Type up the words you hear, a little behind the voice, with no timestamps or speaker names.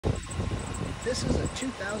This is a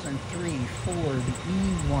 2003 Ford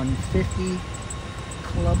E150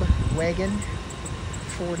 Club Wagon,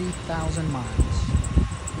 40,000 miles.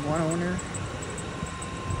 One owner,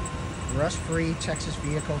 rust-free Texas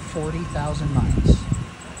vehicle, 40,000 miles.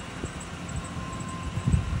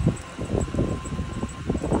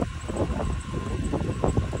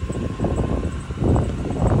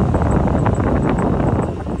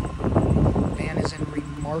 Van is in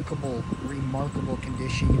remarkable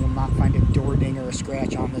condition. You will not find a door ding or a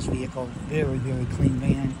scratch on this vehicle. Very clean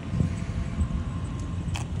van.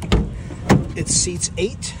 It seats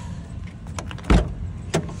 8.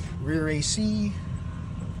 Rear AC.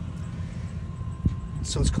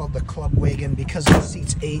 So it's called the Club Wagon because it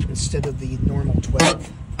seats 8 instead of the normal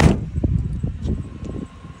 12.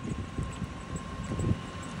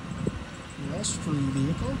 Rust-free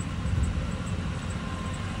vehicle.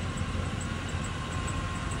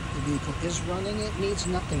 The vehicle is running. It needs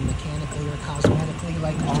nothing mechanically or cosmetically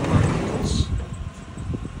like all our vehicles.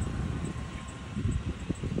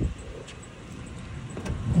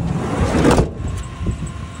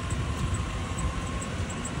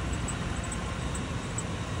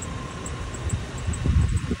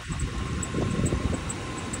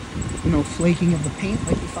 No flaking of the paint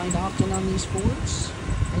like you find often on these Fords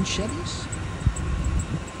and Chevys.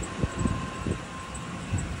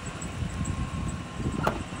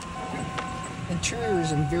 Interior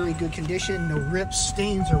is in very good condition. No rips,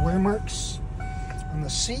 stains, or wear marks on the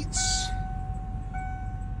seats.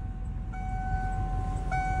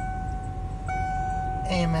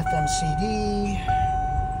 AM/FM CD.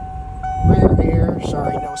 Rear air.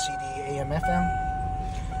 Sorry, no CD.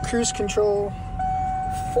 AM/FM. Cruise control.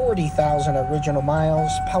 40,000 original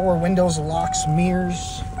miles. Power windows, locks,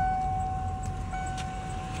 mirrors.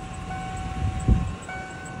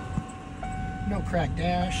 No cracked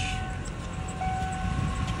dash.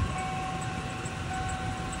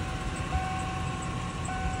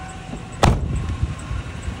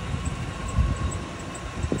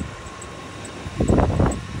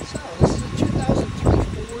 So this is a 2003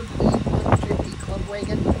 Ford E150 Club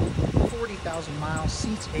Wagon, 40,000 miles,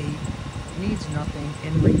 seats 8. Needs nothing,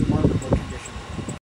 in remarkable condition.